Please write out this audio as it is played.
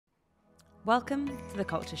Welcome to The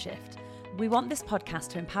Culture Shift. We want this podcast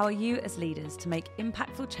to empower you as leaders to make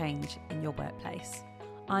impactful change in your workplace.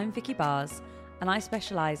 I'm Vicky Bars, and I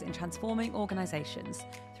specialise in transforming organisations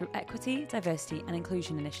through equity, diversity and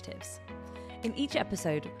inclusion initiatives. In each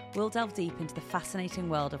episode, we'll delve deep into the fascinating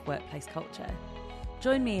world of workplace culture.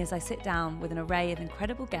 Join me as I sit down with an array of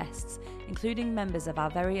incredible guests, including members of our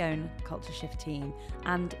very own Culture Shift team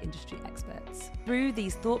and industry experts. Through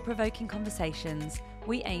these thought-provoking conversations,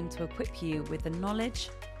 we aim to equip you with the knowledge,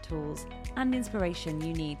 tools, and inspiration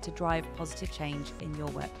you need to drive positive change in your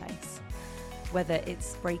workplace. Whether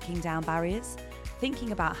it's breaking down barriers,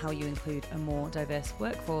 thinking about how you include a more diverse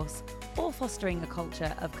workforce, or fostering a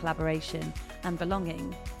culture of collaboration and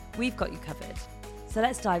belonging, we've got you covered. So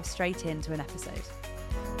let's dive straight into an episode.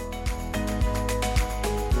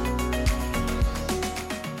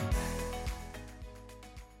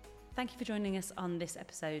 Thank you for joining us on this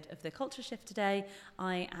episode of The Culture Shift today.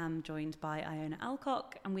 I am joined by Ilona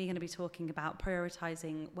Alcock, and we're going to be talking about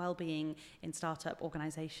prioritising wellbeing in startup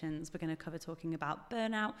organisations. We're going to cover talking about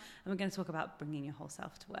burnout, and we're going to talk about bringing your whole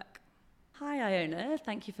self to work. Hi Iona,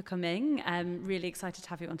 thank you for coming. I'm really excited to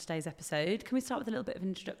have you on today's episode. Can we start with a little bit of an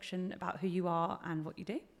introduction about who you are and what you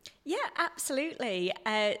do? Yeah, absolutely.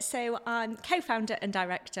 So I'm co-founder and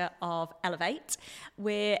director of Elevate.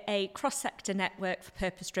 We're a cross-sector network for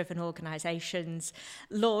purpose-driven organisations,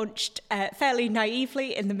 launched fairly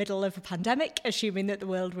naively in the middle of a pandemic, assuming that the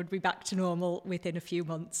world would be back to normal within a few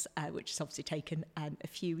months, which has obviously taken a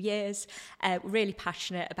few years. We're really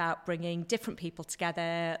passionate about bringing different people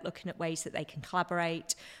together, looking at ways that they can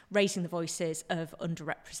collaborate, raising the voices of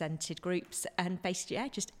underrepresented groups, and basically,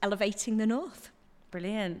 just elevating the North.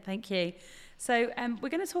 Brilliant, thank you. So we're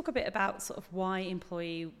going to talk a bit about sort of why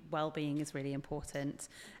employee wellbeing is really important,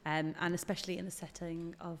 and especially in the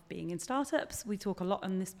setting of being in startups. We talk a lot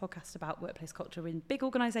on this podcast about workplace culture in big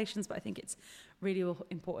organisations, but I think it's really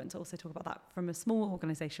important to also talk about that from a small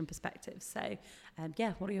organisation perspective. So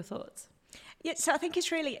what are your thoughts? Yeah, so I think it's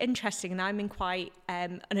really interesting, and I'm in quite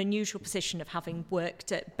an unusual position of having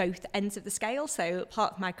worked at both ends of the scale. So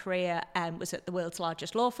part of my career was at the world's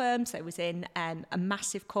largest law firm, so I was in a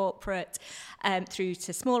massive corporate through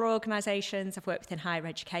to smaller organisations. I've worked within higher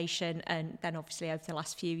education, and then obviously over the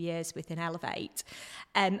last few years within Elevate.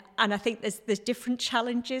 And I think there's different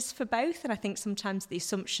challenges for both, and I think sometimes the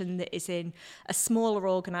assumption that is in a smaller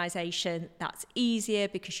organisation, that's easier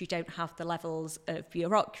because you don't have the levels of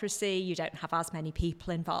bureaucracy, you don't have as many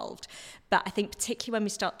people involved. But I think particularly when we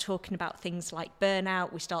start talking about things like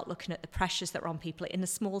burnout, we start looking at the pressures that are on people in a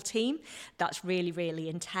small team. That's really, really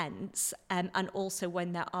intense. And also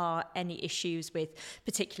when there are any issues with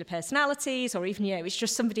particular personalities, or even, it's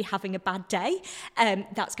just somebody having a bad day,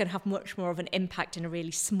 that's going to have much more of an impact in a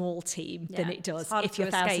really small team than it does if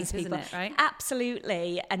you're thousands of people. Isn't it, right?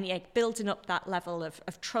 Absolutely. And building up that level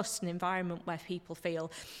of trust and environment where people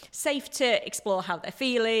feel safe to explore how they're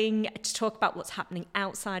feeling, to talk about what's happening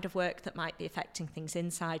outside of work that might be affecting things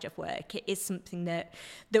inside of work. It is something that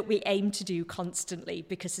we aim to do constantly,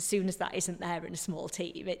 because as soon as that isn't there in a small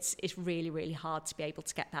team, it's really, really hard to be able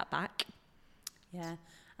to get that back. Yeah,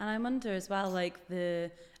 and I wonder as well, like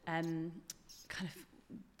the kind of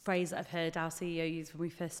phrase that I've heard our CEO use when we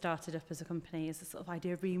first started up as a company is the sort of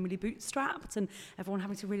idea of being really bootstrapped and everyone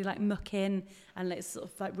having to really muck in and it's sort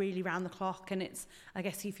of really round the clock. And it's, I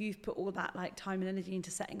guess, if you've put all that time and energy into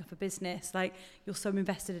setting up a business, you're so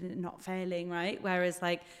invested in it not failing, right? Whereas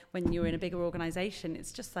when you're in a bigger organisation,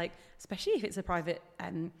 it's just especially if it's a private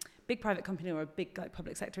big private company or a big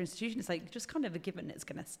public sector institution, it's just kind of a given it's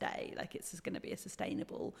going to stay. It's just going to be a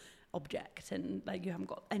sustainable object, and you haven't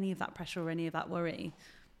got any of that pressure or any of that worry.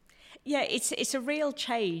 Yeah, it's a real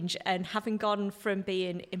change, and having gone from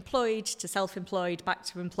being employed to self-employed, back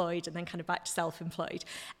to employed, and then kind of back to self-employed,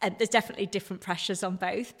 there's definitely different pressures on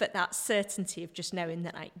both, but that certainty of just knowing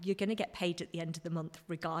that you're going to get paid at the end of the month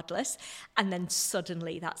regardless, and then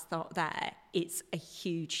suddenly that's not there, it's a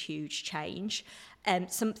huge, huge change.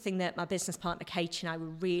 Something that my business partner Katie and I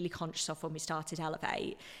were really conscious of when we started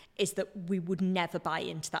Elevate is that we would never buy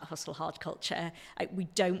into that hustle hard culture. We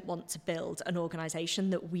don't want to build an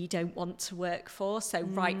organisation that we don't want to work for. So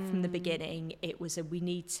right from the beginning, it was we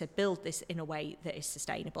need to build this in a way that is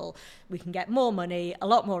sustainable. We can get more money a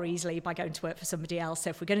lot more easily by going to work for somebody else.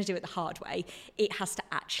 So if we're going to do it the hard way, it has to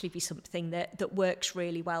actually be something that works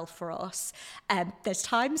really well for us. There's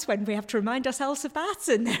times when we have to remind remind ourselves of that.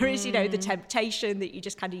 And there is, you know, the temptation that you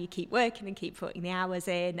just kind of, you keep working and keep putting the hours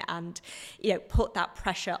in and, you know, put that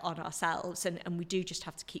pressure on ourselves. And we do just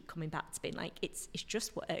have to keep coming back to being like, it's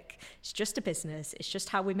just work. It's just a business. It's just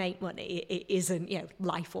how we make money. It isn't, you know,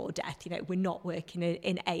 life or death. You know, we're not working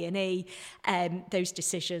in A&E. Those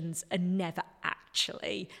decisions are never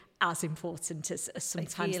actually as important as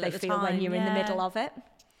sometimes they feel when you're in the middle of it.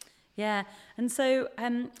 Yeah. And so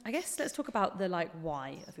I guess let's talk about the like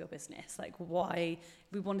why of your business. Like why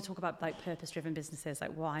we want to talk about like purpose-driven businesses.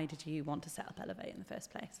 Like why did you want to set up Elevate in the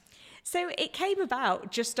first place? So it came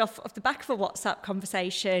about just off the back of a WhatsApp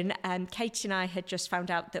conversation. Katie and I had just found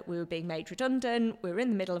out that we were being made redundant. We were in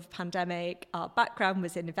the middle of a pandemic. Our background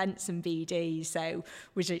was in events and BD. So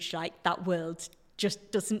we're just like, that world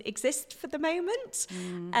just doesn't exist for the moment.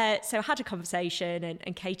 So I had a conversation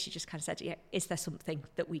and Katie just kind of said, yeah, is there something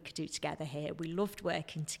that we could do together here? We loved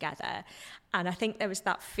working together. And I think there was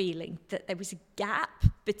that feeling that there was a gap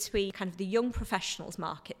between kind of the young professionals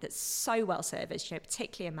market that's so well serviced, you know,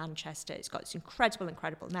 particularly in Manchester. It's got its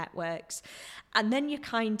incredible networks. And then your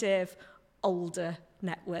kind of older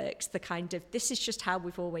networks, the kind of, this is just how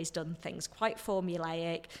we've always done things, quite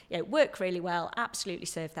formulaic, you know, work really well, absolutely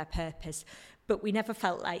serve their purpose. But we never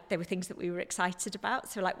felt like there were things that we were excited about.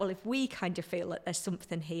 So like, well, if we kind of feel that there's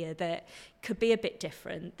something here that could be a bit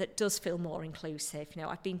different, that does feel more inclusive. You know,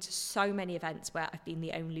 I've been to so many events where I've been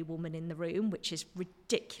the only woman in the room, which is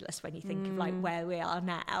ridiculous when you think of like where we are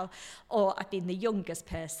now, or I've been the youngest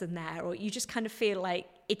person there, or you just kind of feel like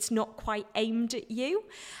it's not quite aimed at you.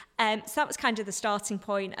 So that was kind of the starting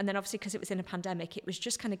point. And then obviously because it was in a pandemic, it was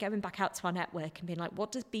just kind of going back out to our network and being like,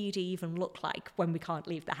 what does BD even look like when we can't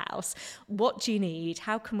leave the house? What do you need?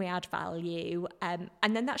 How can we add value? And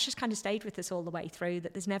then that's just kind of stayed with us all the way through,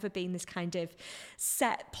 that there's never been this kind of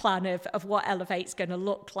set plan of what Elevate's going to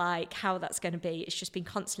look like, how that's going to be. It's just been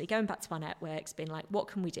constantly going back to our networks, being like, what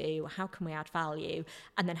can we do? How can we add value?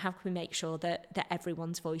 And then how can we make sure that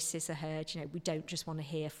everyone's voices are heard? You know, we don't just want to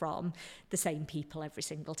hear from the same people every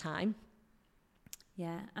single time.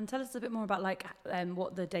 Yeah, and tell us a bit more about like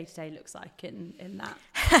what the day-to-day looks like in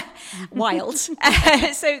that. Wild.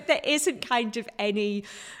 So there isn't kind of any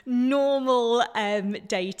normal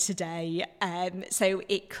day-to-day. So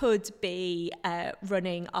it could be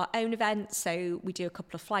running our own events. So we do a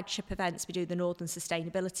couple of flagship events. We do the Northern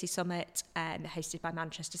Sustainability Summit, hosted by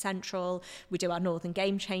Manchester Central. We do our Northern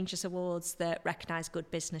Game Changers Awards that recognise good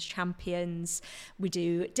business champions. We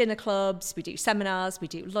do dinner clubs. We do seminars. We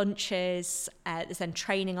do lunches. There's then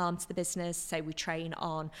training arm to the business. So we train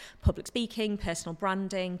on public speaking, personal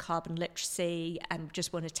branding, carbon literacy, and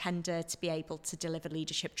just won a tender to be able to deliver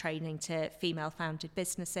leadership training to female-founded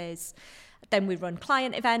businesses. Then we run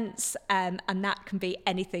client events, and that can be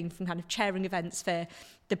anything from kind of chairing events for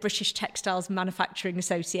the British Textiles Manufacturing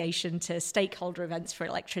Association to stakeholder events for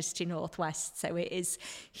Electricity North West. So it is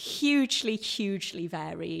hugely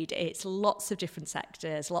varied. It's lots of different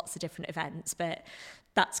sectors, lots of different events, but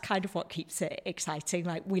that's kind of what keeps it exciting.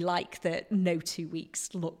 Like, we like that no 2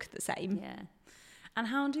 weeks look the same. Yeah. And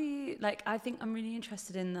how do you, like, I think I'm really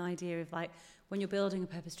interested in the idea of, like, when you're building a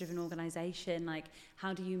purpose-driven organisation, like,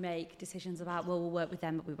 how do you make decisions about, well, we'll work with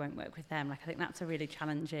them, but we won't work with them? Like, I think that's a really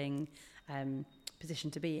challenging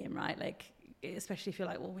position to be in, right? Like, especially if you're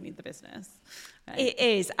like, well, we need the business. Right? It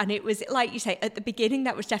is. And it was, like you say, at the beginning,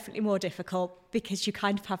 that was definitely more difficult because you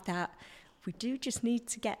kind of have that, we do just need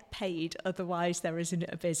to get paid, otherwise there isn't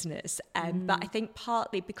a business. But I think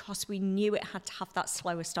partly because we knew it had to have that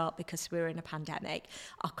slower start because we were in a pandemic,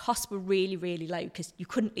 our costs were really low because you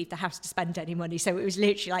couldn't leave the house to spend any money. So it was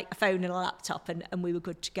literally like a phone and a laptop and we were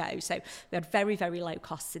good to go. So we had very low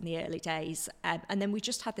costs in the early days. And then we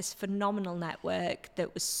just had this phenomenal network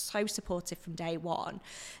that was so supportive from day one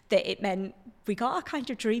that it meant we got our kind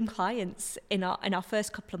of dream clients in our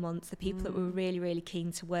first couple of months, the people that we were really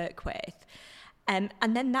keen to work with. And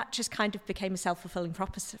then that just kind of became a self-fulfilling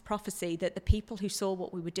prophecy that the people who saw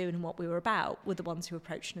what we were doing and what we were about were the ones who were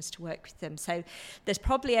approaching us to work with them. So there's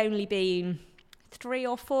probably only been 3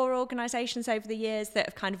 or 4 organisations over the years that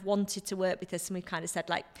have kind of wanted to work with us, and we've kind of said,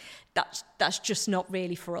 like, that's just not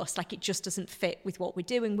really for us. Like, it just doesn't fit with what we're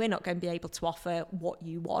doing. We're not going to be able to offer what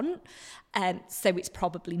you want. So it's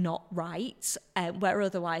probably not right. Where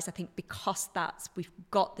otherwise, I think because we've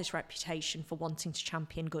got this reputation for wanting to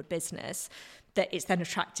champion good business, that it's then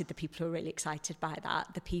attracted the people who are really excited by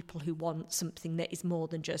that, the people who want something that is more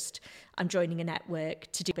than just, I'm joining a network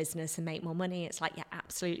to do business and make more money. It's like, yeah,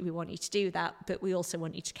 absolutely, we want you to do that, but we also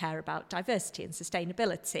want you to care about diversity and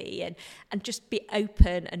sustainability and just be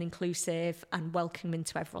open and inclusive and welcoming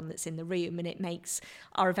to everyone that's in the room. And it makes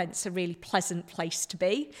our events a really pleasant place to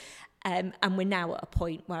be. And we're now at a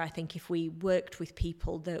point where I think if we worked with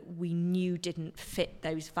people that we knew didn't fit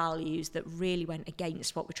those values, that really went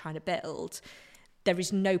against what we're trying to build, there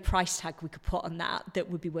is no price tag we could put on that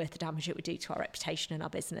would be worth the damage it would do to our reputation and our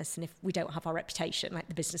business. And if we don't have our reputation, like,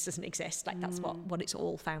 the business doesn't exist. Like, that's what it's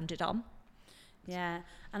all founded on. Yeah.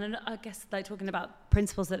 And I guess, like, talking about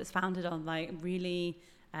principles that it's founded on, like, really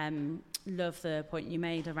love the point you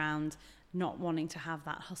made around not wanting to have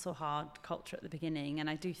that hustle hard culture at the beginning. And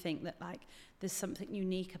I do think that, like, there's something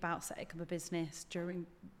unique about setting up a business during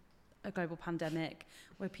a global pandemic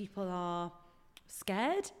where people are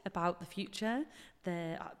scared about the future.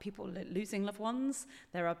 There are people losing loved ones.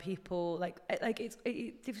 There are people like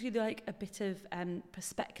it gives you like a bit of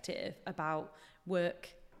perspective about work.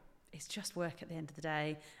 It's just work at the end of the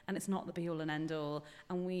day, and it's not the be all and end all,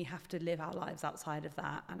 and we have to live our lives outside of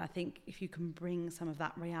that. And I think if you can bring some of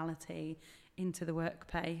that reality into the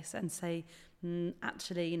workplace and say,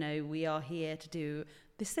 actually, you know, we are here to do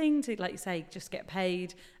this thing, to, like you say, just get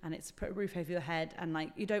paid, and it's put a roof over your head, and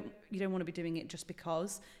like you don't want to be doing it just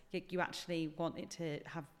because you actually want it to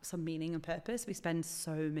have some meaning and purpose. We spend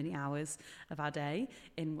so many hours of our day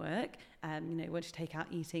in work, you know, once you take out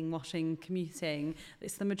eating, washing, commuting,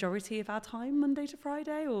 it's the majority of our time, Monday to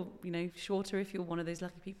Friday, or, you know, shorter if you're one of those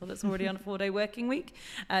lucky people that's already on a 4-day working week.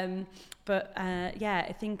 But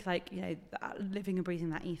I think, like, you know, living and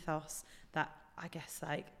breathing that ethos, that, I guess,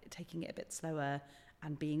 like, taking it a bit slower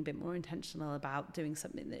and being a bit more intentional about doing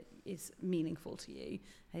something that is meaningful to you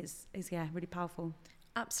is really powerful.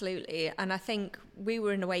 Absolutely. And I think we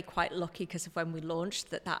were in a way quite lucky because of when we launched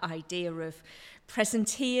that idea of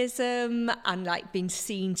presenteeism and, like, being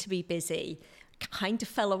seen to be busy kind of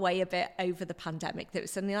fell away a bit over the pandemic. That was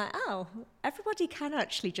suddenly like, oh, everybody can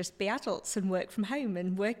actually just be adults and work from home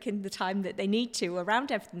and work in the time that they need to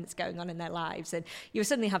around everything that's going on in their lives. And you're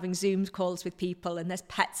suddenly having Zoom calls with people, and there's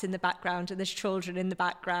pets in the background and there's children in the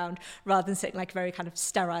background, rather than sitting like a very kind of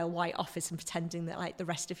sterile white office and pretending that, like, the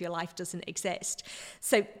rest of your life doesn't exist.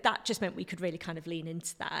 So that just meant we could really kind of lean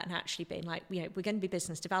into that and actually being like, you know, we're going to be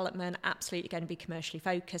business development, absolutely going to be commercially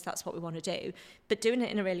focused. That's what we want to do, but doing it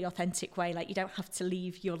in a really authentic way. Like, you don't have to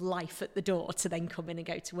leave your life at the door to then come in and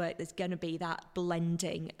go to work. There's going to be that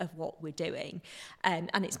blending of what we're doing, and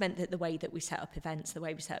it's meant that the way that we set up events, the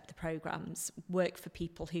way we set up the programs, work for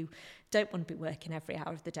people who don't want to be working every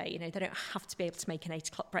hour of the day. You know, they don't have to be able to make an 8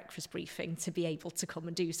 o'clock breakfast briefing to be able to come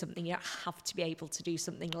and do something. You don't have to be able to do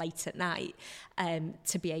something late at night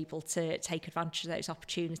to be able to take advantage of those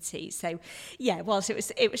opportunities. So yeah, whilst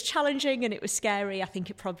it was challenging and it was scary, I think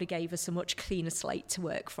it probably gave us a much cleaner slate to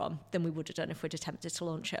work from than we would have done if we'd attempted to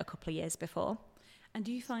launch it a couple of years before. And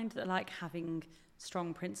do you find that, like, having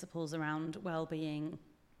strong principles around well-being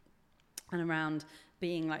and around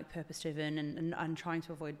being, like, purpose-driven and trying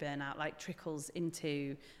to avoid burnout, like, trickles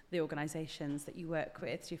into the organisations that you work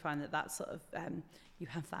with? Do you find that sort of you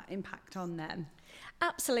have that impact on them?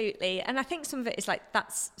 Absolutely. And I think some of it is like,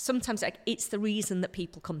 that's sometimes like it's the reason that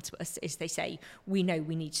people come to us is they say, we know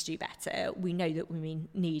we need to do better. We know that we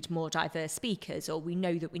need more diverse speakers, or we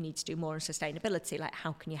know that we need to do more on sustainability. Like,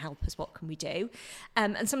 how can you help us? What can we do?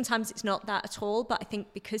 And sometimes it's not that at all. But I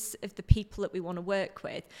think because of the people that we want to work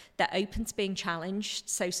with, they're open to being challenged.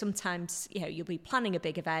 So sometimes, you know, you'll be planning a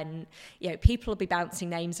big event, you know, people will be bouncing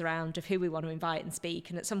names around of who we want to invite and speak.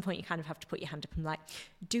 And at some point you kind of have to put your hand up and like,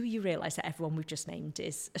 do you realise that everyone we've just named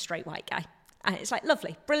is a straight white guy? And it's like,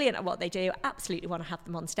 lovely, brilliant at what they do, absolutely want to have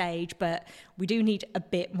them on stage, but we do need a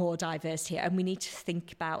bit more diverse here, and we need to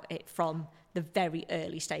think about it from the very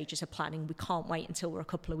early stages of planning. We can't wait until we're a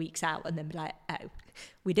couple of weeks out and then be like, oh,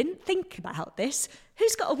 we didn't think about this.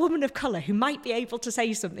 Who's got a woman of colour who might be able to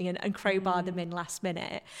say something and crowbar them in last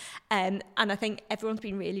minute? And I think everyone's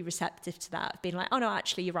been really receptive to that, being like, oh no,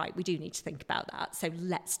 actually you're right, we do need to think about that. So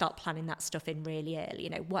let's start planning that stuff in really early. You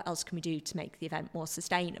know, what else can we do to make the event more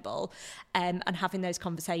sustainable? And having those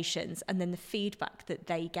conversations, and then the feedback that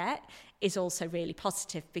they get is also really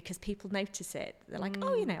positive because people notice it. They're like,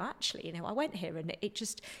 oh, you know, actually, you know, I went here and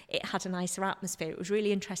it had a nicer atmosphere. It was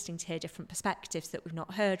really interesting to hear different perspectives that we've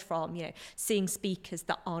not heard from, you know, seeing speakers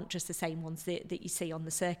that aren't just the same ones that you see on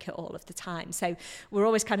the circuit all of the time. So we're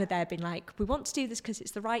always kind of there being like, we want to do this because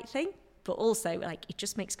it's the right thing, but also like it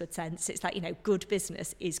just makes good sense. It's like, you know, good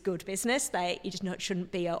business is good business. You just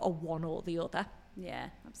shouldn't be a one or the other. Yeah,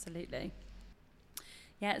 absolutely.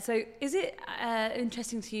 Yeah, so is it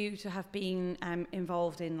interesting to you to have been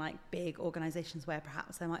involved in like big organisations where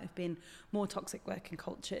perhaps there might have been more toxic working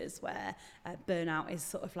cultures where burnout is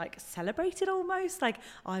sort of like celebrated almost? Like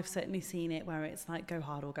I've certainly seen it where it's like go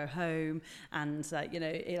hard or go home, and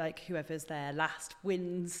like whoever's there last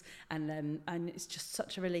wins, and it's just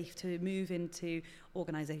such a relief to move into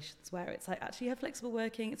organisations where it's like actually you have flexible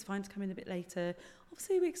working, it's fine to come in a bit later.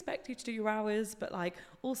 Obviously we expect you to do your hours, but like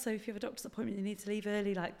also if you have a doctor's appointment you need to leave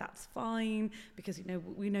early, like that's fine because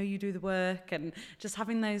we know you do the work. And just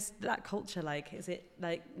having that culture, like is it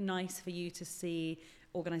like nice for you to see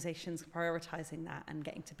organisations prioritising that and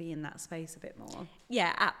getting to be in that space a bit more?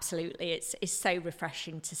 Yeah, absolutely. It's so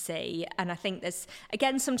refreshing to see. And I think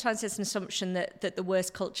sometimes there's an assumption that the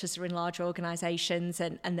worst cultures are in large organisations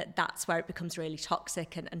and that's where it becomes really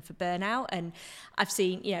toxic and for burnout. And I've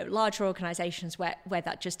seen, larger organisations where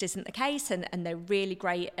that just isn't the case, and they're really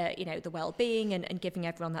great at, the well-being and giving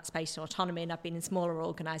everyone that space and autonomy. And I've been in smaller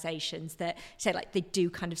organisations that say like they do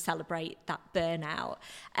kind of celebrate that burnout.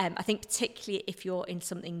 I think particularly if you're in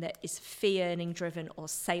something that is fee earning driven or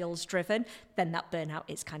sales driven, then that burnout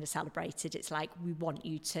is kind of celebrated. It's like we want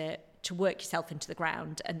you to work yourself into the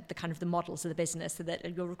ground, and the kind of the models of the business so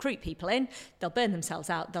that you'll recruit people in, they'll burn themselves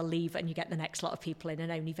out, they'll leave, and you get the next lot of people in,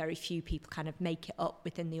 and only very few people kind of make it up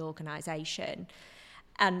within the organisation.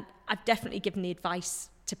 And I've definitely given the advice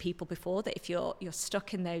to people before that if you're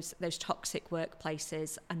stuck in those toxic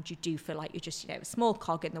workplaces and you do feel like you're just a small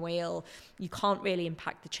cog in the wheel, you can't really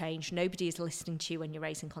impact the change, nobody is listening to you when you're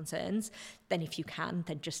raising concerns, then if you can,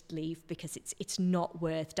 then just leave, because it's not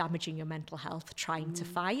worth damaging your mental health trying to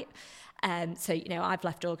fight. So I've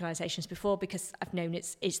left organisations before because I've known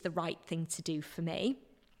it's the right thing to do for me.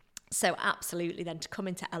 So absolutely then to come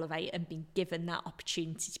into Elevate and be given that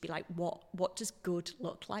opportunity to be like, what does good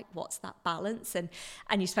look like? What's that balance? And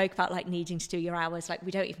you spoke about like needing to do your hours. Like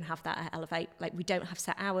we don't even have that at Elevate. Like we don't have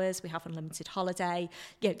set hours. We have unlimited holiday.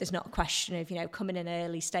 There's not a question of, coming in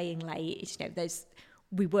early, staying late.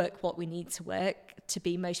 We work what we need to work to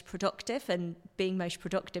be most productive, and being most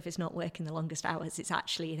productive is not working the longest hours. It's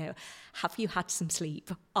actually, have you had some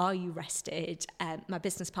sleep? Are you rested? My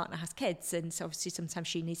business partner has kids, and so obviously sometimes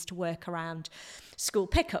she needs to work around school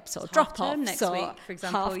pickups or drop-offs next or week, for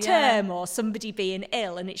example, half term or somebody being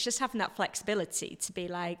ill, and it's just having that flexibility to be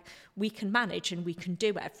like, we can manage and we can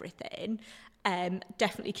do everything.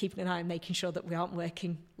 Definitely keeping an eye on making sure that we aren't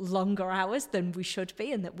working longer hours than we should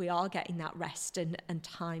be, and that we are getting that rest and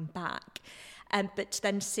time back. But to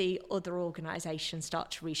then see other organisations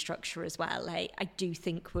start to restructure as well. I do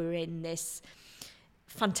think we're in this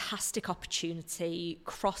fantastic opportunity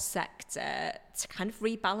cross-sector to kind of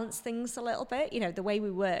rebalance things a little bit. The way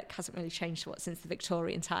we work hasn't really changed since the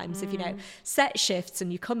Victorian times. If set shifts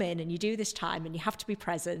and you come in and you do this time and you have to be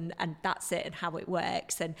present, and that's it and how it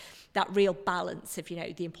works, and that real balance of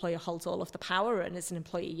the employer holds all of the power, and as an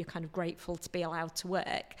employee you're kind of grateful to be allowed to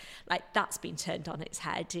work, like that's been turned on its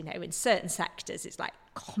head. In certain sectors it's like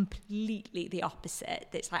completely the opposite.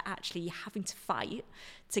 It's like actually you're having to fight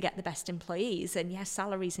to get the best employees, and yes,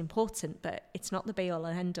 salary is important, but it's not the be all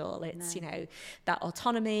and end all. It's that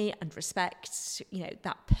autonomy and respect,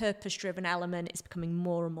 that purpose driven element is becoming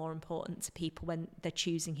more and more important to people when they're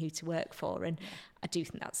choosing who to work for. And I do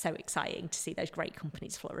think that's so exciting to see those great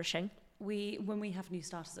companies flourishing. When we have new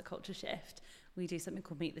starters at Culture Shift, we do something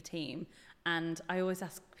called Meet the Team, and I always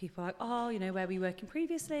ask people like, where were you working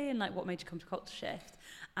previously, and like what made you come to Culture Shift?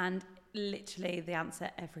 And literally the answer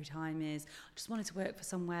every time is, I just wanted to work for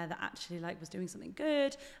somewhere that actually like was doing something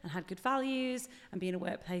good and had good values, and be in a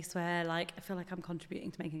workplace where like I feel like I'm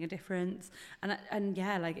contributing to making a difference. And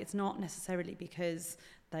yeah, like it's not necessarily because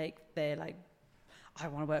like they're like, I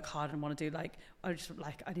want to work hard and want to do I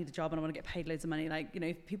need a job and I want to get paid loads of money.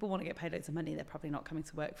 If people want to get paid loads of money, they're probably not coming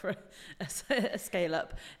to work for a scale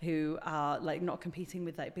up who are like not competing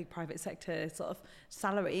with like big private sector sort of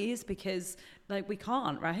salaries, because like we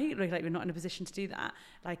can't, right? Like we're not in a position to do that.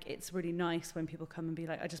 Like it's really nice when people come and be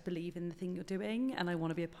like, I just believe in the thing you're doing and I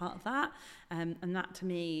want to be a part of that. And that to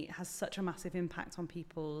me has such a massive impact on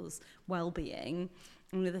people's well-being.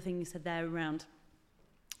 And the other thing you said there around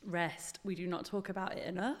rest, we do not talk about it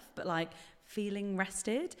enough, but like feeling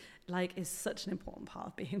rested like is such an important part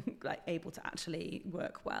of being like able to actually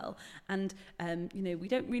work well. And we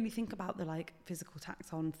don't really think about the like physical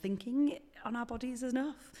tax on thinking on our bodies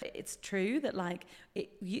enough. It's true that like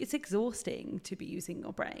it's exhausting to be using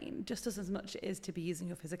your brain just as much as it is to be using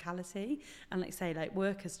your physicality. And like say like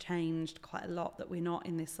work has changed quite a lot, that we're not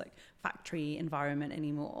in this like factory environment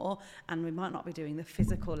anymore, and we might not be doing the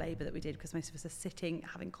physical labor that we did, because most of us are sitting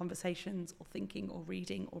having conversations or thinking or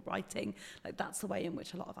reading or writing. Like that's the way in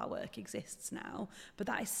which a lot of our work work exists now, but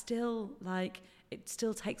that is still like, it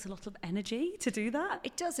still takes a lot of energy to do that.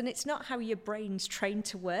 It does, and it's not how your brain's trained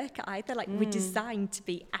to work either. Like, we're designed to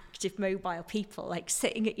be active, mobile people. Like,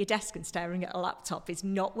 sitting at your desk and staring at a laptop is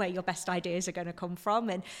not where your best ideas are going to come from.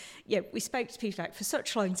 And, we spoke to people like for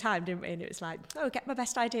such a long time, didn't we? And it was like, I get my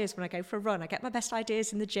best ideas when I go for a run. I get my best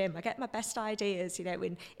ideas in the gym. I get my best ideas,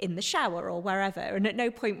 in the shower or wherever. And at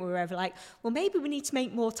no point were we ever like, well, maybe we need to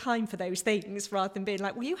make more time for those things, rather than being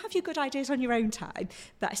like, well, you have your good ideas on your own time,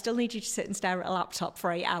 but I still need you to sit and stare at a laptop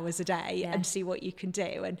for 8 hours a day and see what you can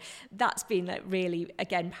do. And that's been like really,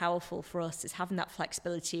 again, powerful for us, is having that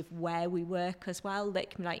flexibility of where we work as well. That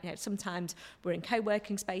can, like, sometimes we're in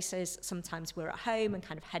co-working spaces, sometimes we're at home and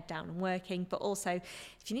kind of head down and working, but also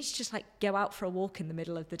if you need to just like go out for a walk in the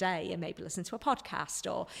middle of the day and maybe listen to a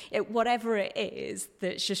podcast or whatever it is,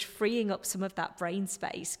 that's just freeing up some of that brain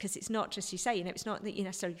space. Because it's not just, you say, it's not that you're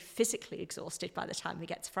necessarily physically exhausted by the time we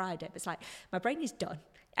get to Friday, but it's like, my brain is done.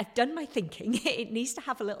 I've done my thinking. It needs to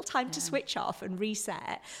have a little time to switch off and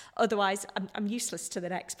reset. Otherwise, I'm useless to the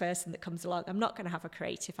next person that comes along. I'm not going to have a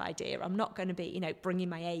creative idea. I'm not going to be, bringing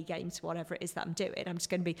my A game to whatever it is that I'm doing. I'm just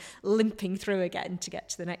going to be limping through again to get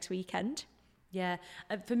to the next weekend. Yeah,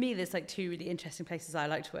 for me, there's like two really interesting places I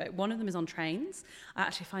like to work. One of them is on trains. I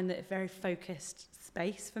actually find that a very focused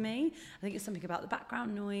space for me. I think it's something about the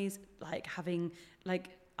background noise, like having like,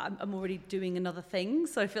 I'm already doing another thing,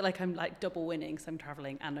 so I feel like I'm like double winning, so I'm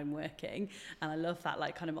traveling and I'm working, and I love that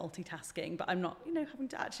like kind of multitasking, but I'm not having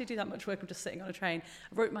to actually do that much work. I'm just sitting on a train.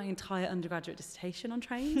 I wrote my entire undergraduate dissertation on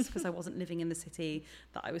trains because I wasn't living in the city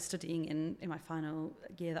that I was studying in my final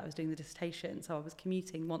year that I was doing the dissertation, so I was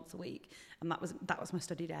commuting once a week, and that was my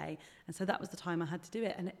study day, and so that was the time I had to do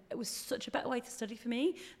it. And it was such a better way to study for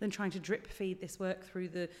me than trying to drip feed this work through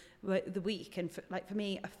the week. And for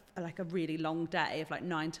me, like a really long day of like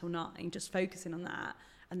 9 till 9, just focusing on that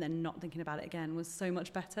and then not thinking about it again was so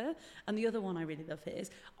much better. And the other one I really love is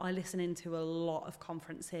I listen into a lot of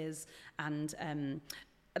conferences and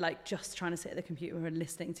like just trying to sit at the computer and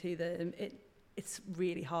listening to them. It's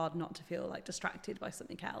really hard not to feel like distracted by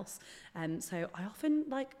something else. So I often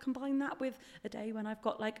like combine that with a day when I've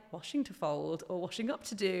got like washing to fold or washing up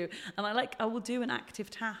to do. And I will do an active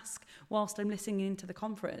task whilst I'm listening into the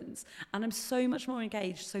conference. And I'm so much more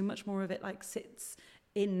engaged, so much more of it like sits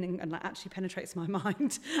in and like actually penetrates my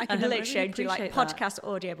mind. I can literally do like podcast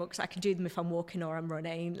audiobooks. I can do them if I'm walking or I'm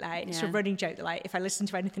running. Like it's a running joke that like if I listen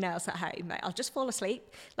to anything else at home, like, I'll just fall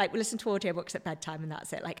asleep. Like we listen to audiobooks at bedtime and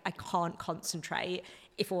that's it. Like I can't concentrate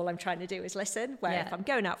if all I'm trying to do is listen. Where if I'm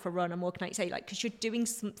going out for a run, I'm walking, like you say, like because you're doing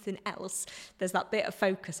something else, there's that bit of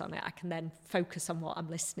focus on it. I can then focus on what I'm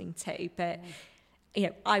listening to. But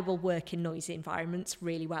I will work in noisy environments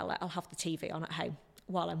really well. Like, I'll have the TV on at home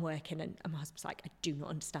while I'm working, and my husband's like, I do not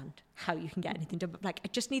understand how you can get anything done, but like I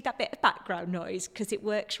just need that bit of background noise because it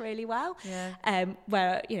works really well.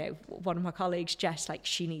 Where one of my colleagues, Jess, like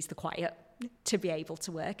she needs the quiet to be able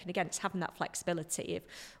to work. And again, it's having that flexibility of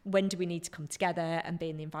when do we need to come together and be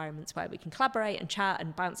in the environments where we can collaborate and chat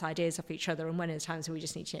and bounce ideas off each other, and when are the times where we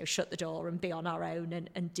just need to shut the door and be on our own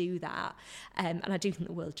and do that. And I do think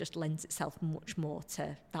the world just lends itself much more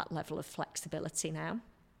to that level of flexibility now.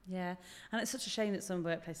 Yeah, and it's such a shame that some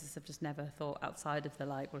workplaces have just never thought outside of the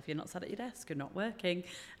like, well, if you're not sat at your desk, you're not working.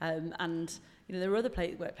 And there are other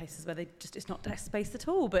workplaces where it's not desk space at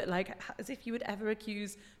all, but like as if you would ever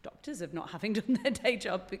accuse doctors of not having done their day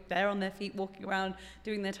job. They're on their feet, walking around,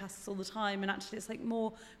 doing their tasks all the time. And actually it's like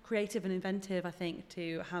more creative and inventive, I think,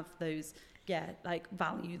 to have those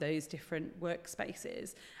value those different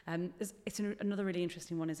workspaces. Another really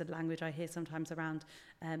interesting one is a language I hear sometimes around,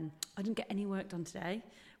 I didn't get any work done today,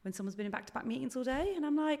 when someone's been in back-to-back meetings all day, and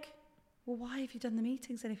I'm like, well, why have you done the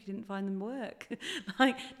meetings then if you didn't find them work?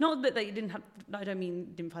 Like, not that you didn't have, I don't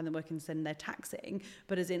mean didn't find them work and then they're taxing,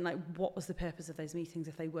 but as in like, what was the purpose of those meetings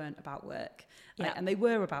if they weren't about work? And they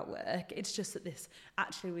were about work. It's just that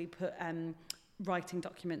we put writing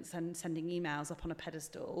documents and sending emails up on a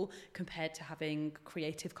pedestal compared to having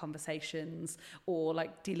creative conversations or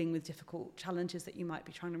like dealing with difficult challenges that you might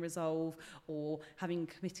be trying to resolve, or having a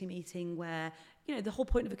committee meeting where the whole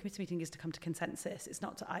point of a committee meeting is to come to consensus. It's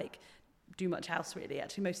not to like do much else really.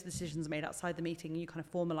 Actually, most of the decisions are made outside the meeting, and you kind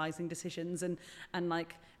of formalizing decisions and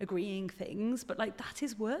like agreeing things, but like that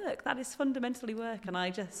is work. That is fundamentally work. And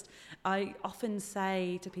I often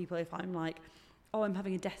say to people, if I'm like, oh, I'm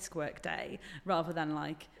having a desk work day, rather than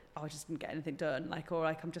like, oh, I just didn't get anything done, like, or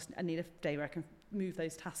like I need a day where I can move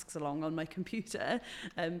those tasks along on my computer.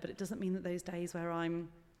 But it doesn't mean that those days where I'm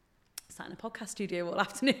sat in a podcast studio all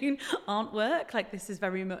afternoon aren't work. Like, this is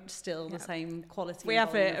very much still the same quality. We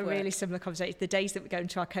have a really similar conversation. The days that we go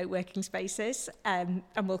into our co-working spaces and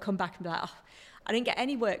we'll come back and be like, oh, I didn't get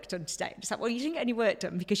any work done today. It's like, well, you didn't get any work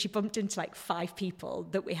done because you bumped into like 5 people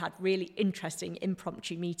that we had really interesting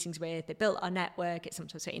impromptu meetings with. They built our network. It's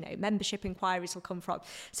sometimes, membership inquiries will come from.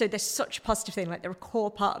 So there's such a positive thing, like they're a core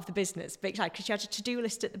part of the business. But because you had a to-do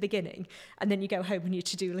list at the beginning and then you go home and your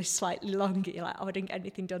to-do list slightly longer. You're like, oh, I didn't get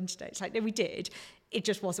anything done today. It's like, no, we did. It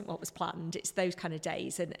just wasn't what was planned. It's those kind of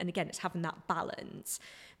days. And again, it's having that balance.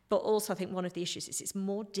 But also I think one of the issues is it's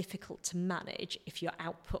more difficult to manage if you're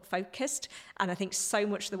output focused. And I think so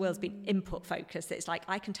much of the world's been input focused that it's like,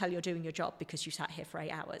 I can tell you're doing your job because you sat here for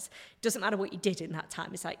 8 hours. Doesn't matter what you did in that time.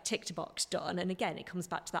 It's like tick to box done. And again, it comes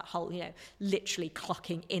back to that whole, literally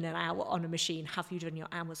clocking in an hour on a machine. Have you done your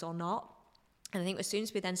hours or not? And I think as soon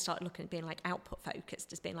as we then start looking at being like output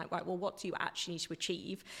focused, as being like, right, well, what do you actually need to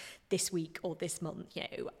achieve this week or this month?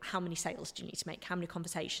 How many sales do you need to make? How many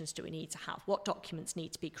conversations do we need to have? What documents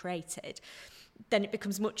need to be created? Then it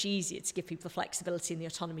becomes much easier to give people the flexibility and the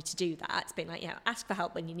autonomy to do that. It's been like, ask for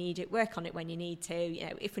help when you need it, work on it when you need to.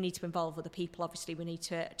 If we need to involve other people, obviously we need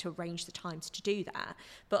to arrange the times to do that.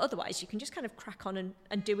 But otherwise, you can just kind of crack on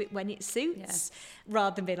and do it when it suits,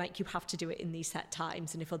 rather than being like, you have to do it in these set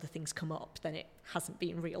times. And if other things come up, then it hasn't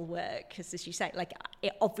been real work. Because as you say, like,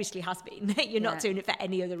 it obviously has been. You're not doing it for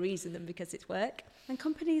any other reason than because it's work. And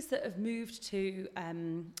companies that have moved to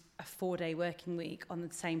a 4-day working week on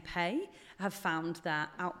the same pay have found that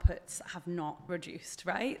outputs have not reduced,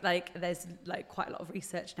 right? Like, there's like quite a lot of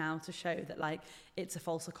research now to show that like it's a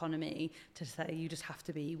false economy to say you just have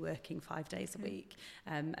to be working 5 days a week.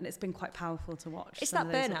 And it's been quite powerful to watch. It's that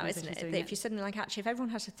burnout, isn't it? That if you're suddenly like, actually, if everyone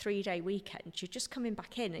has a 3-day weekend, you're just coming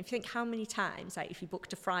back in. And if you think how many times, like if you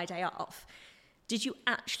booked a Friday off, did you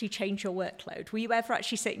actually change your workload? Were you ever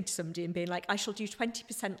actually sitting to somebody and being like, I shall do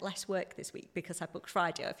 20% less work this week because I booked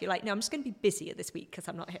Friday? Or if you're like, no, I'm just going to be busier this week because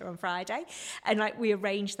I'm not here on Friday. And like, we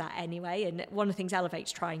arrange that anyway. And one of the things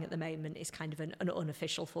Elevate's trying at the moment is kind of an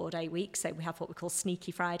unofficial 4-day week. So we have what we call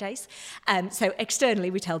sneaky Fridays. So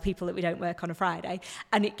externally, we tell people that we don't work on a Friday,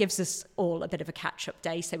 and it gives us all a bit of a catch-up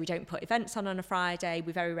day. So we don't put events on a Friday.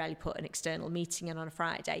 We very rarely put an external meeting in on a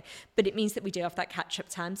Friday. But it means that we do have that catch-up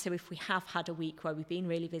time. So if we have had a week where we've been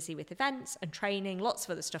really busy with events and training, lots of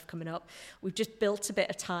other stuff coming up, we've just built a bit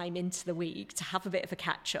of time into the week to have a bit of a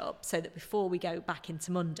catch up so that before we go back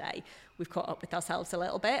into Monday, we've caught up with ourselves a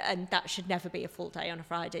little bit. And that should never be a full day on a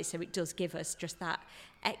Friday. So it does give us just that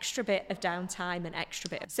extra bit of downtime and extra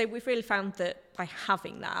bit. So we've really found that by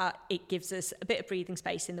having that, it gives us a bit of breathing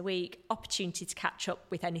space in the week, opportunity to catch up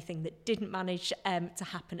with anything that didn't manage to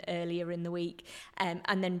happen earlier in the week, and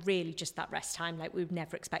then really just that rest time. Like, we would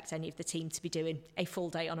never expect any of the team to be doing a full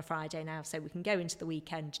day on a Friday now, so we can go into the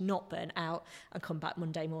weekend not burnt out and come back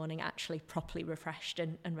Monday morning actually properly refreshed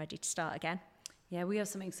and ready to start again. Yeah, we have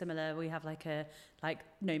something similar. We have like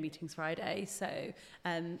no meetings Friday. So,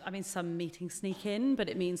 some meetings sneak in, but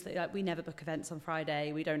it means that we never book events on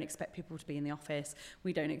Friday. We don't expect people to be in the office.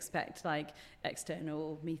 We don't expect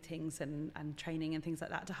external meetings and training and things like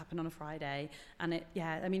that to happen on a Friday.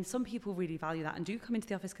 And some people really value that and do come into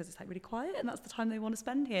the office because it's really quiet and that's the time they want to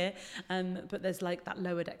spend here. But there's that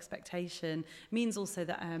lowered expectation. It means also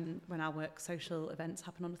that when our work social events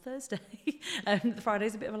happen on a Thursday, the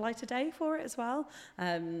Friday's a bit of a lighter day for it as well.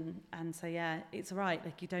 It's right.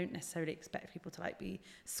 You don't necessarily expect people to be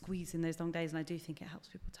squeezing those long days, and I do think it helps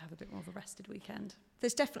people to have a bit more of a rested weekend.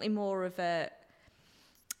 There's definitely more of an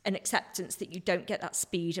acceptance that you don't get that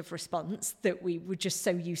speed of response that we were just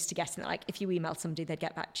so used to getting. If you email somebody, they'd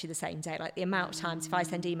get back to you the same day. The amount of times if I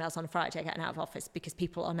send emails on a Friday, I get out of office because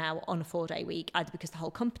people are now on a 4-day week, either because the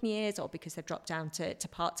whole company is, or because they've dropped down to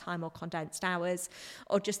part-time or condensed hours,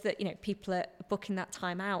 or just that, people are booking that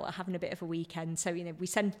time out or having a bit of a weekend. So, we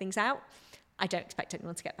send things out. I don't expect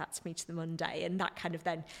anyone to get back to me to the Monday. And that kind of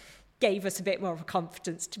then gave us a bit more of a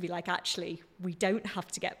confidence to be actually, we don't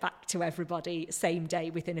have to get back to everybody same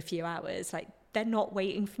day within a few hours. They're not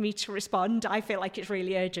waiting for me to respond. I feel like it's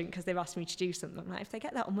really urgent because they've asked me to do something. If they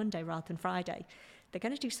get that on Monday rather than Friday, they're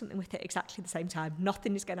going to do something with it exactly the same time.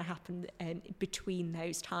 Nothing is going to happen between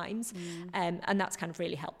those times. And that's kind of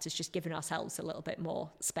really helped us, just giving ourselves a little bit more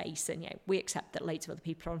space. And we accept that loads of other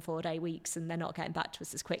people are on 4-day weeks and they're not getting back to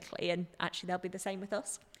us as quickly. And actually they'll be the same with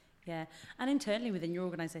us. Yeah, and internally within your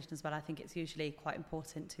organisation as well, I think it's usually quite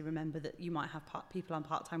important to remember that you might have people on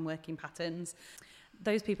part-time working patterns.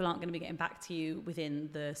 those people aren't going to be getting back to you within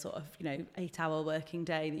the sort of, 8-hour working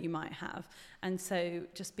day that you might have. And so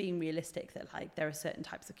just being realistic that like there are certain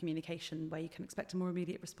types of communication where you can expect a more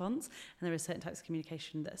immediate response, and there are certain types of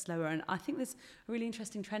communication that are slower. And I think there's a really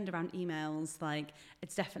interesting trend around emails. Like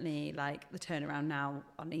it's definitely like the turnaround now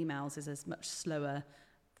on emails is as much slower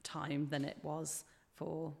time than it was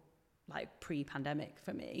for like pre-pandemic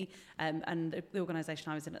for me, and the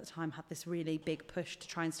organisation I was in at the time had this really big push to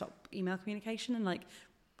try and stop email communication and like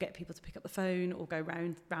get people to pick up the phone or go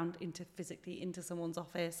round physically into someone's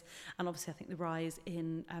office. And obviously I think the rise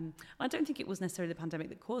in I don't think it was necessarily the pandemic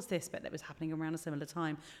that caused this, but that was happening around a similar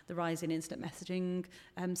time, the rise in instant messaging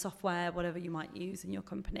software, whatever you might use in your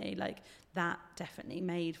company, like that definitely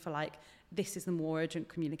made for like, this is the more urgent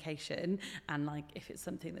communication. And like if it's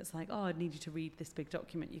something that's like, oh, I need you to read this big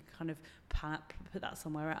document, you kind of put that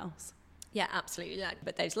somewhere else. Yeah, absolutely.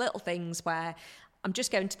 But those little things where I'm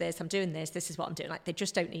just going to this, I'm doing this is what I'm doing. Like they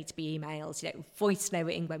just don't need to be emails, voice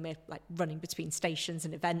noting when we're like running between stations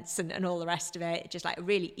and events and all the rest of it. Just like a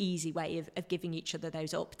really easy way of giving each other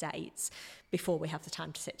those updates before we have the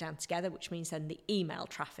time to sit down together, which means then the email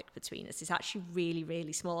traffic between us is actually really,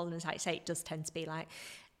 really small. And as I say, it does tend to be like,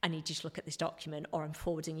 I need you to look at this document, or I'm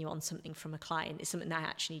forwarding you on something from a client. It's something that I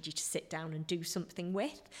actually need you to sit down and do something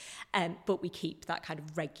with. But we keep that kind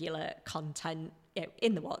of regular content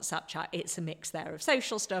in the WhatsApp chat. It's a mix there of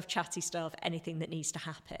social stuff, chatty stuff, anything that needs to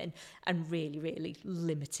happen, and really, really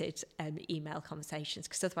limited email conversations,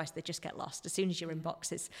 because otherwise they just get lost. As soon as your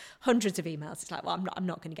inbox is hundreds of emails, it's like, well, I'm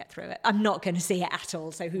not going to get through it. I'm not going to see it at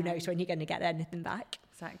all. So who knows when you're going to get anything back.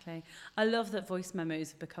 Exactly. I love that voice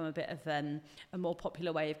memos have become a bit of a more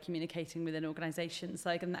popular way of communicating within organisations.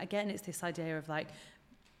 Like, and again, it's this idea of like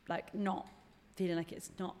not feeling like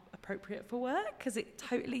it's not appropriate for work, because it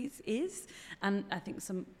totally is. And I think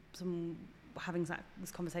some having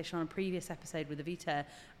this conversation on a previous episode with Avita,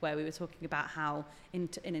 where we were talking about how in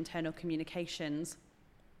internal communications,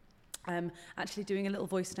 actually doing a little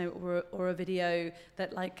voice note or a video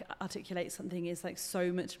that like articulates something is like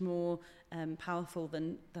so much more powerful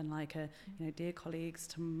than like a dear colleagues,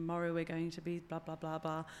 tomorrow we're going to be blah blah blah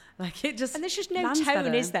blah. Like it just, and there's just no tone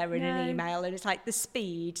better. Is there in an email? And it's like the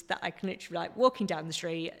speed that I can literally like walking down the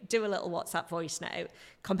street, do a little WhatsApp voice note,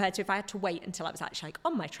 compared to if I had to wait until I was actually like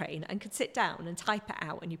on my train and could sit down and type it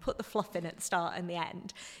out, and you put the fluff in at the start and the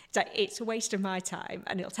end. It's like, it's a waste of my time,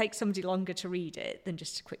 and it'll take somebody longer to read it than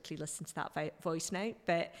just to quickly listen to that voice note.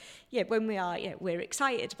 But yeah, when we're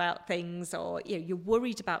excited about things, or you're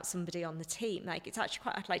worried about somebody on the team, like it's actually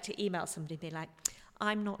quite, I'd like to email somebody and be like,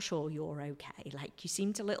 I'm not sure you're okay. Like you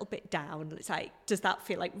seemed a little bit down. It's like, does that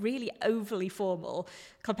feel like really overly formal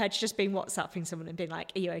compared to just being WhatsApping someone and being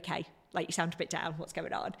like, are you okay? Like you sound a bit down, what's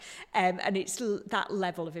going on? And it's that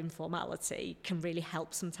level of informality can really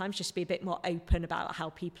help sometimes, just be a bit more open about how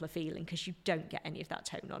people are feeling, because you don't get any of that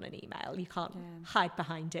tone on an email. You can't hide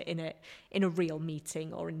behind it in a real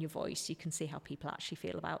meeting or in your voice. You can see how people actually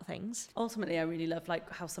feel about things. Ultimately, I really love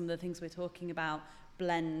like how some of the things we're talking about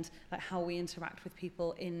blend like how we interact with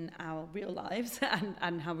people in our real lives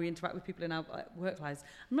and how we interact with people in our work lives.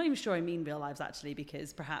 I'm not even sure I mean real lives actually,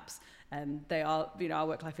 because perhaps they are, our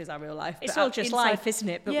work life is our real life. It's all just life, isn't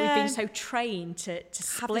it? But we've been so trained to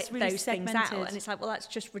split really those segmented things out, and it's like, well, that's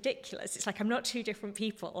just ridiculous. It's like, I'm not two different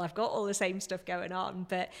people. I've got all the same stuff going on,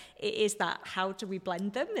 but it is that, how do we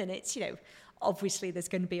blend them? And it's, obviously there's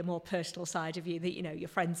going to be a more personal side of you that, your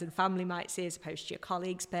friends and family might see as opposed to your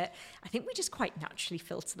colleagues. But I think we just quite naturally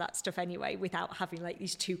filter that stuff anyway, without having like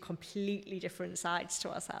these two completely different sides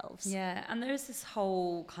to ourselves. Yeah, and there is this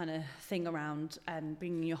whole kind of thing around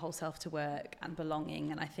bringing your whole self to work and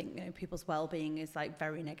belonging. And I think, people's well-being is like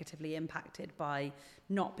very negatively impacted by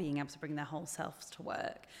not being able to bring their whole selves to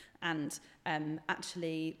work. And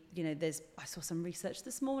actually, I saw some research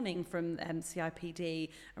this morning from CIPD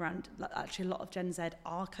around actually a lot of Gen Z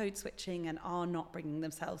are code switching and are not bringing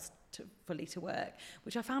themselves fully to work,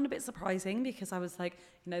 which I found a bit surprising, because I was like,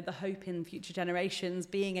 the hope in future generations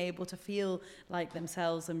being able to feel like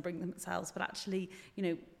themselves and bring themselves, but actually,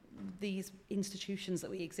 these institutions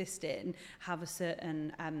that we exist in have a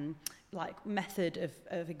certain method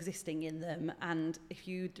of existing in them, and if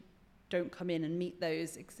you don't come in and meet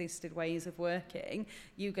those existed ways of working,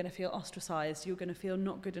 you're going to feel ostracized, you're going to feel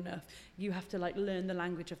not good enough. You have to learn the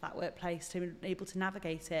language of that workplace to be able to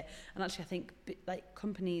navigate it. And actually I think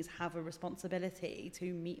companies have a responsibility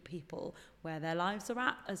to meet people where their lives are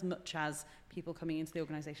at, as much as people coming into the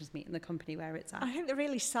organisations meeting the company where it's at. I think the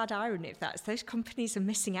really sad irony of that is those companies are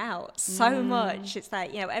missing out so much. It's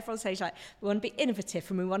like, everyone says we want to be innovative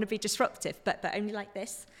and we want to be disruptive, but only like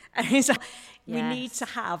this. And it's like, we need to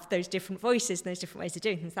have those different voices and those different ways of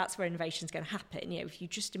doing things. That's where innovation is going to happen. If you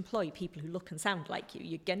just employ people who look and sound like you,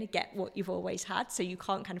 you're going to get what you've always had. So you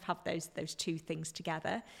can't kind of have those two things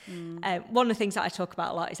together. One of the things that I talk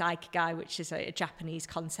about a lot is Ikigai, which is a Japanese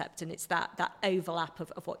concept, and it's that overlap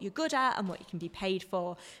of what you're good at and what you can be paid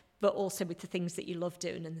for, but also with the things that you love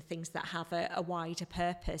doing and the things that have a wider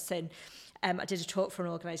purpose. And I did a talk for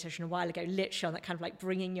an organisation a while ago, literally on that kind of like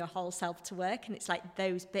bringing your whole self to work. And it's like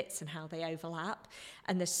those bits and how they overlap.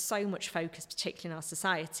 And there's so much focus, particularly in our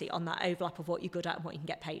society, on that overlap of what you're good at and what you can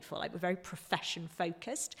get paid for. Like, we're very profession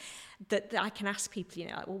focused, that I can ask people,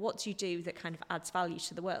 like, well, what do you do that kind of adds value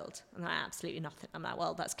to the world? And they're like, absolutely nothing. I'm like,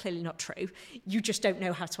 well, that's clearly not true. You just don't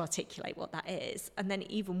know how to articulate what that is. And then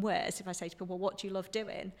even worse, if I say to people, well, what do you love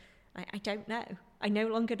doing? I don't know. I no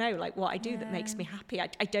longer know like what I do that makes me happy. I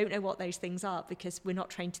don't know what those things are because we're not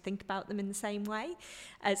trained to think about them in the same way.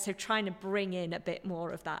 So trying to bring in a bit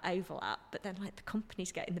more of that overlap, but then like the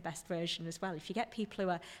company's getting the best version as well. If you get people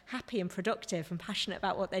who are happy and productive and passionate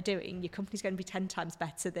about what they're doing, your company's going to be 10 times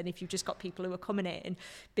better than if you've just got people who are coming in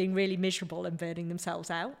being really miserable and burning themselves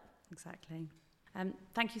out. Exactly.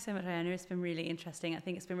 Thank you so much, Ilona. It's been really interesting. I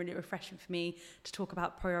think it's been really refreshing for me to talk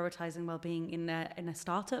about prioritising wellbeing in a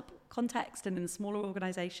startup context and in smaller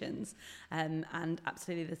organisations. And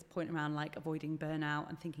absolutely this point around like avoiding burnout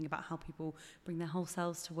and thinking about how people bring their whole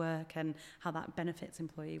selves to work and how that benefits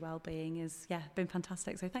employee wellbeing is, been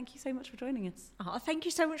fantastic. So thank you so much for joining us. Oh, thank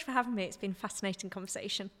you so much for having me. It's been a fascinating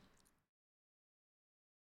conversation.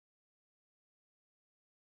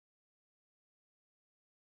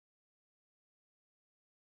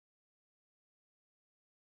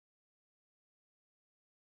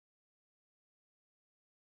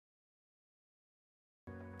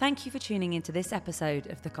 Thank you for tuning into this episode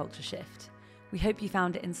of The Culture Shift. We hope you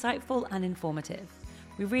found it insightful and informative.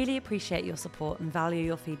 We really appreciate your support and value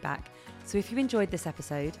your feedback. So if you enjoyed this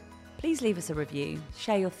episode, please leave us a review,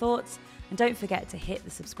 share your thoughts, and don't forget to hit the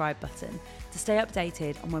subscribe button to stay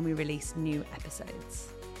updated on when we release new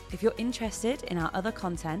episodes. If you're interested in our other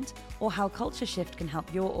content or how Culture Shift can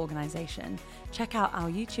help your organisation, check out our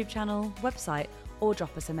YouTube channel, website, or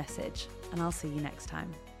drop us a message. And I'll see you next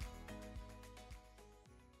time.